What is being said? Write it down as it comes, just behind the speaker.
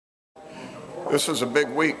This is a big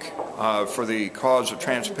week for the cause of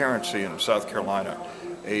transparency in South Carolina.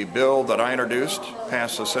 A bill that I introduced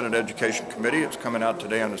passed the Senate Education Committee. It's coming out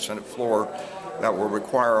today on the Senate floor that will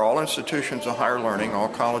require all institutions of higher learning, all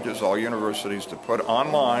colleges, all universities to put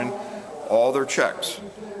online all their checks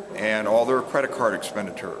and all their credit card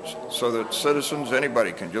expenditures so that citizens,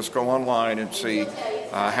 anybody, can just go online and see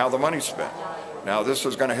how the money's spent. Now, this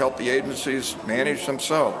is going to help the agencies manage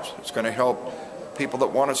themselves. It's going to help people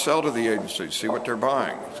that want to sell to the agencies see what they're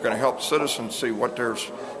buying. It's going to help citizens see what they're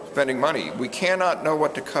spending money. We cannot know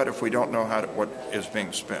what to cut if we don't know what is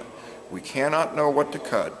being spent. We cannot know what to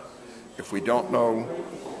cut if we don't know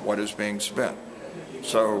what is being spent.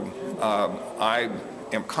 So I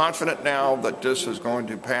am confident now that this is going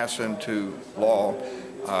to pass into law,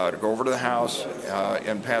 to go over to the House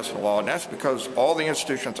and pass a law, and that's because all the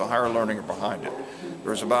institutions of higher learning are behind it.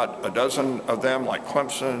 There's about a dozen of them, like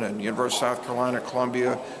Clemson and University of South Carolina,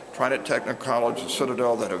 Columbia, Trinity Technical College, and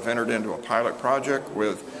Citadel, that have entered into a pilot project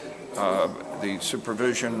with the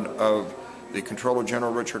supervision of the Comptroller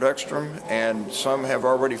General Richard Ekstrom, and some have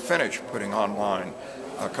already finished putting online,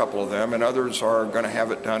 a couple of them, and others are going to have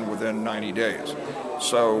it done within 90 days.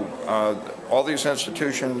 So all these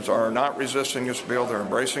institutions are not resisting this bill, they're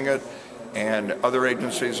embracing it, and other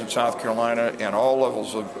agencies in South Carolina and all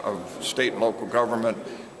levels of state and local government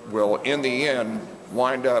will, in the end,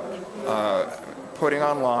 wind up putting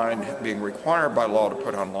online, being required by law to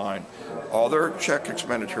put online all their check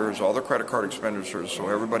expenditures, all their credit card expenditures, so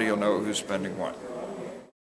everybody will know who's spending what.